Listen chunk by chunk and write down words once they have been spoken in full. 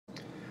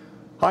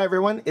Hi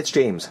everyone, it's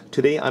James.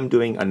 Today I'm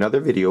doing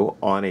another video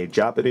on a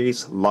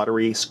Japanese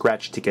lottery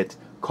scratch ticket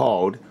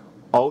called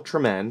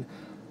Ultraman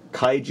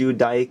Kaiju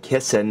Dai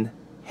Kesen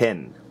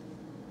Hen.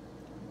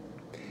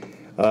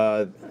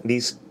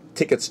 These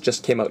tickets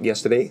just came out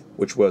yesterday,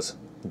 which was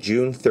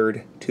June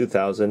 3rd,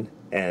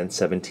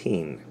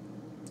 2017.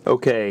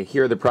 Okay,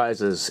 here are the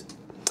prizes.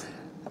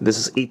 This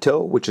is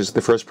Ito, which is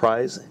the first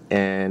prize,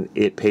 and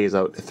it pays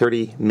out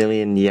 30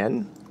 million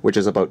yen, which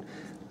is about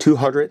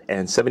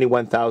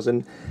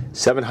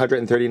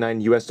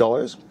 $271,739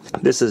 US.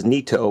 This is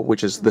Nito,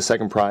 which is the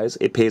second prize.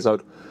 It pays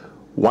out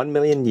 1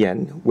 million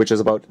yen, which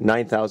is about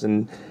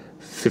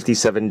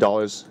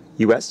 $9,057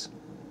 US.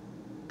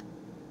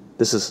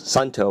 This is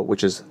Santo,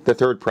 which is the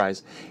third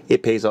prize.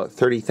 It pays out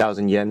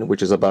 30,000 yen,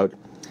 which is about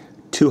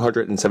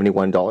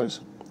 $271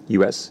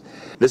 US.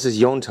 This is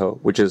Yonto,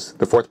 which is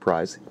the fourth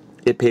prize.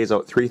 It pays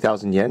out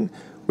 3,000 yen,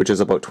 which is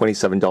about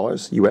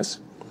 $27 US.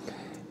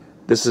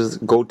 This is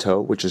Goto,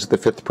 which is the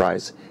fifth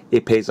prize.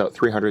 It pays out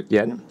 300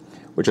 yen,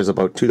 which is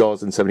about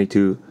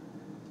 $2.72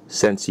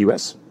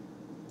 US.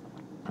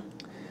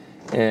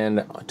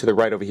 And to the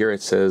right over here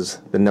it says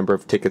the number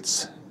of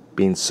tickets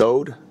being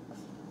sold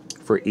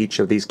for each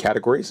of these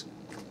categories.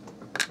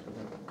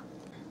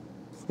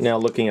 Now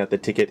looking at the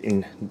ticket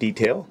in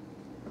detail.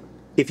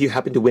 If you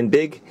happen to win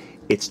big,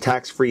 it's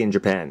tax-free in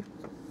Japan.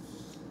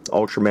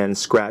 Ultraman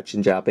Scratch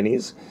in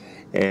Japanese,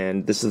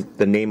 and this is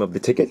the name of the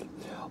ticket.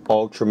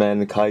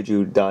 Ultraman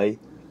Kaiju Dai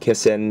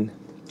Kesen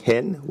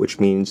Hen, which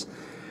means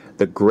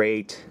the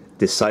great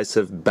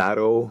decisive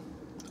battle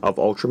of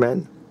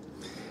Ultraman.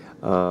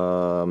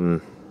 The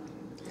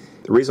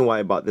reason why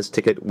I bought this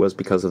ticket was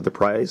because of the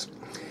prize.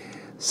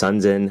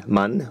 Sanzen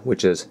Man,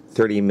 which is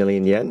 30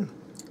 million yen,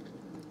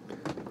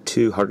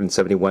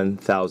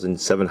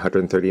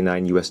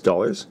 $271,739 US.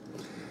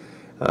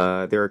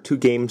 There are two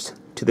games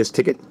to this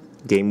ticket.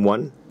 Game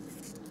 1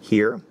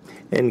 here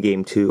and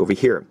Game 2 over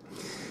here.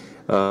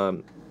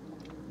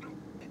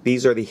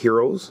 These are the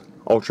heroes,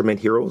 Ultraman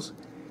heroes.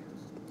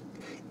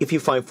 If you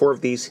find 4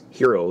 of these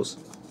heroes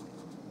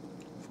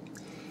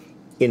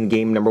in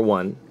game number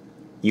 1,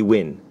 you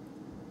win.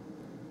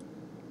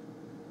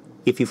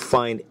 If you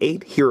find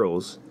 8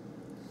 heroes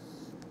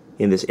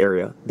in this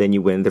area, then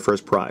you win the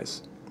first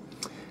prize.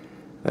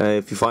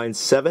 If you find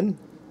 7,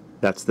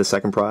 that's the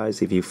second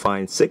prize. If you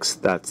find 6,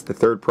 that's the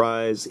third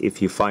prize.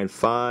 If you find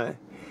 5,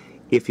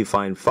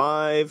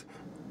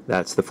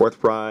 that's the fourth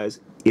prize.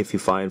 If you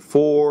find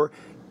 4,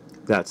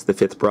 that's the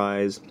fifth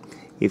prize.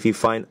 If you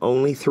find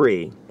only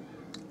 3,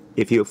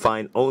 if you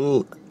find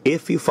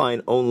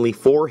only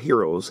 4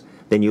 heroes,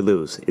 then you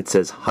lose. It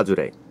says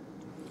Hazure.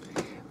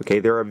 Okay,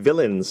 there are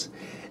villains,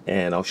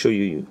 and I'll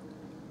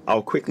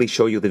quickly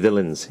show you the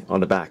villains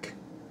on the back.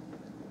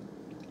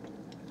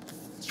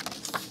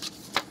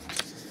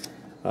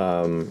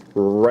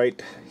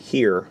 Right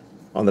here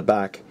on the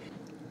back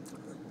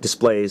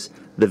displays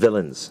the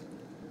villains.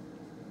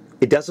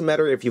 It doesn't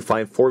matter if you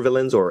find 4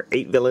 villains or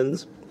 8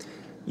 villains,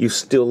 you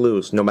still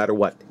lose no matter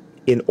what.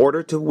 In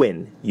order to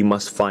win, you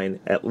must find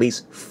at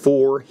least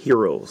 4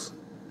 heroes.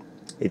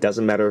 It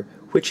doesn't matter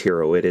which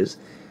hero it is.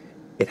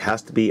 It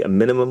has to be a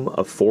minimum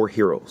of 4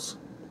 heroes.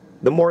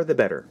 The more the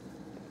better.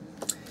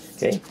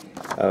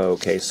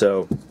 Okay,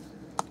 so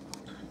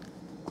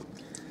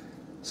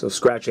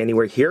scratch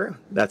anywhere here.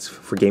 That's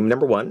for game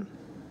number 1.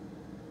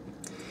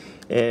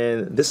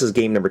 And this is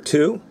game number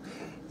 2.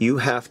 You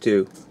have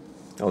to,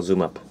 I'll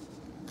zoom up.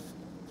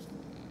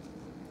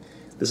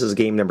 This is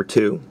game number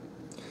 2.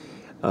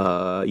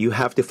 You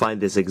have to find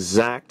this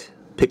exact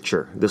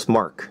picture, this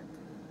mark,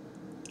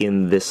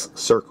 in this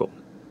circle.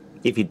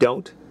 If you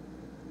don't,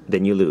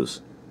 then you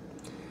lose.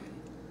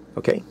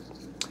 Okay?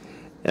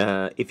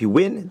 If you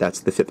win,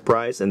 that's the 5th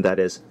prize, and that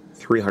is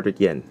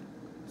 300 yen.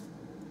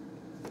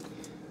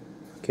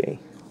 Okay.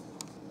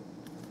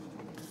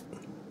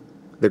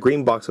 The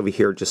green box over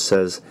here just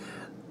says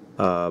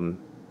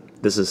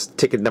this is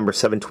ticket number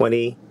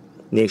 720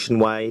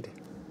 nationwide.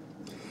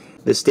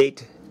 This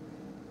date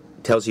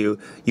tells you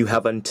you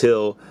have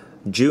until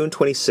June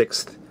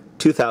 26th,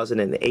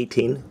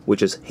 2018,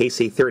 which is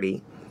Heisei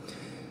 30,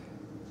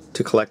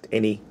 to collect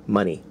any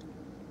money.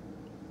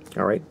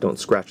 Alright, don't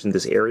scratch in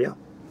this area.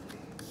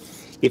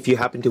 If you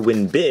happen to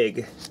win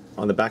big,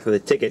 on the back of the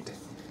ticket,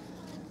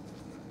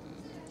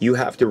 you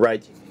have to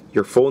write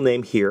your full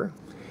name here,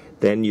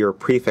 then your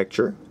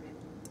prefecture,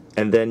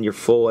 and then your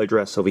full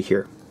address over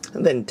here,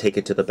 and then take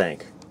it to the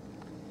bank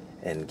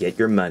and get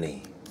your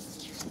money.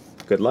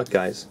 Good luck,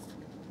 guys.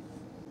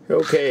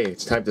 Okay,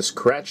 it's time to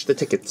scratch the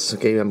tickets.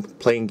 Okay, I'm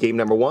playing game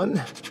number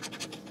 1.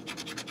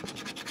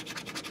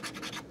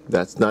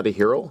 That's not a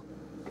hero.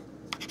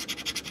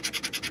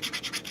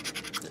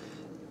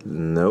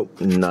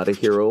 Nope, not a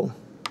hero.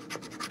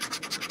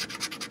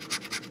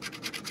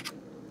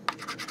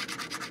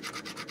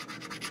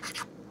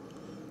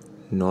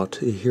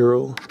 Not a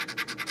hero.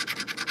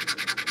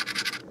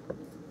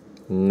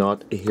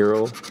 Not a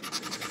hero.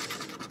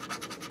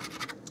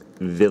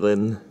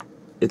 Villain.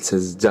 It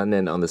says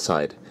Zanen on the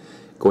side.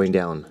 Going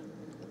down.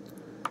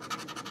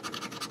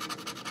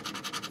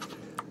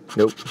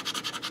 Nope.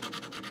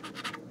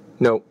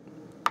 Nope.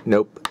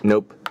 Nope.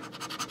 Nope.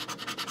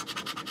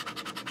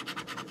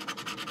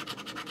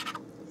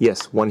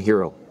 Yes, 1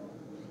 hero.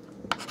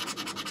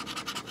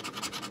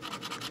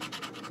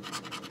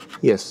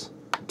 Yes,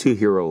 2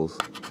 heroes.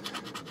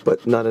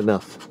 But not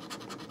enough.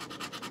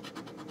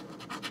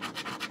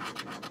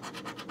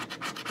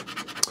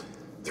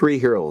 3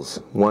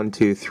 heroes. 1,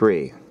 2,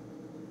 3.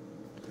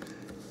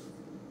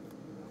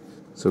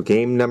 So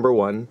game number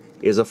 1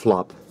 is a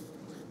flop.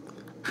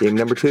 Game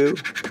number 2,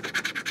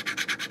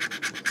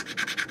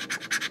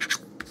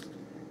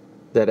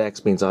 that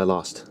X means I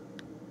lost.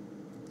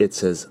 It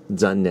says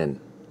zannen.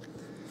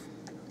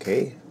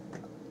 Okay,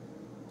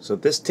 so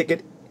this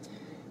ticket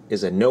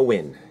is a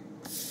no-win.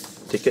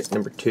 Ticket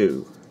number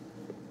 2.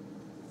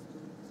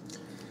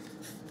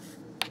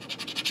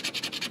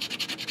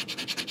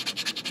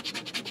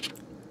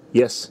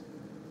 Yes,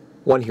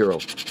 1 hero.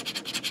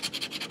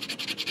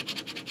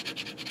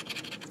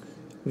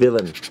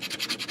 Villain.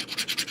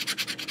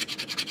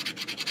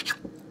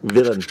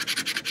 Villain.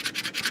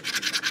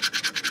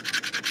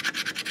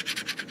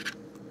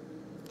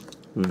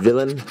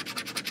 Villain.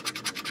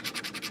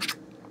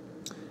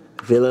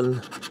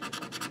 Villain.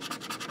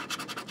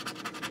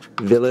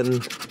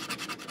 Villain.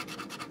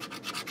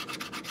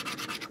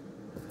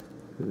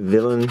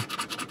 Villain.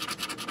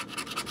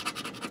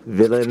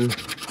 Villain.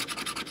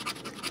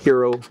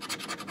 Hero.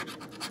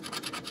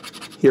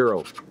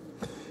 Hero.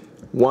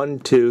 1,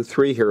 2,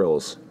 3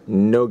 heroes.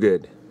 No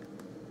good.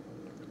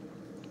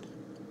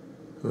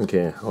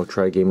 Okay, I'll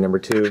try game number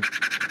 2.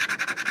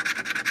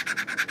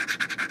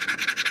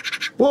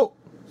 Whoa!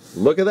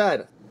 Look at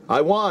that!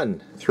 I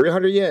won!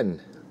 300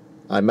 yen.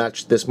 I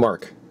matched this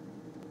mark.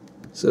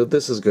 So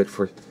this is good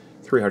for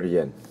 300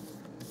 yen.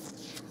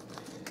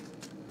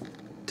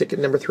 Ticket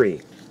number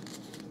 3.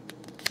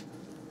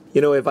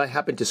 You know, if I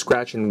happened to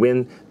scratch and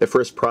win the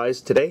first prize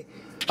today,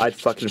 I'd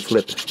fucking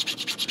flip.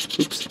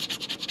 Oops.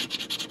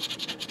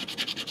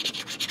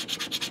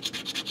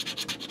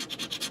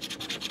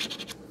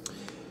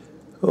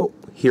 Oh,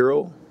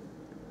 hero.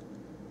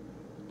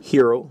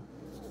 Hero.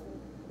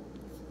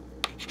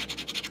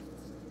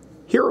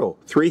 Hero.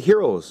 3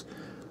 heroes.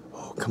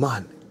 Oh, come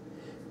on.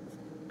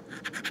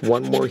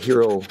 1 more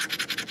hero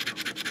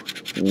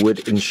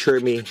would ensure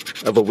me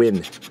of a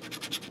win.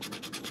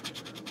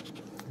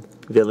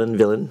 Villain,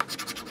 villain.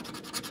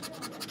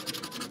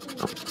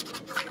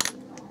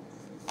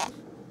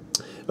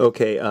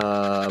 Okay,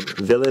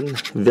 villain,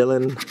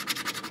 villain,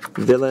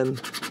 villain,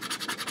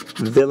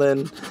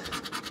 villain,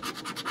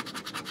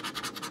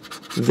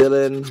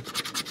 villain,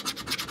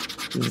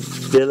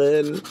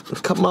 villain.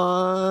 Come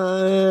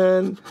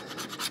on.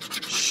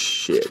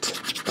 Shit,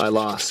 I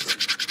lost.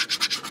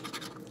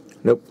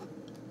 Nope.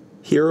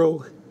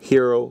 Hero,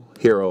 hero,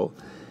 hero,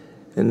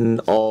 and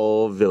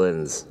all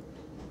villains.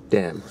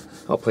 Damn.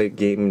 I'll play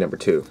game number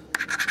 2.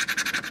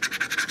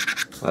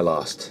 I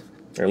lost.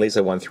 Or at least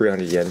I won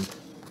 300 yen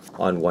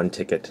on 1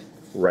 ticket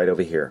right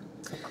over here.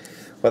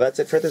 Well, that's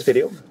it for this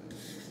video.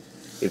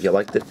 If you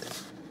liked it,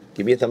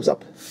 give me a thumbs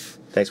up.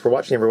 Thanks for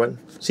watching, everyone.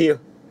 See you.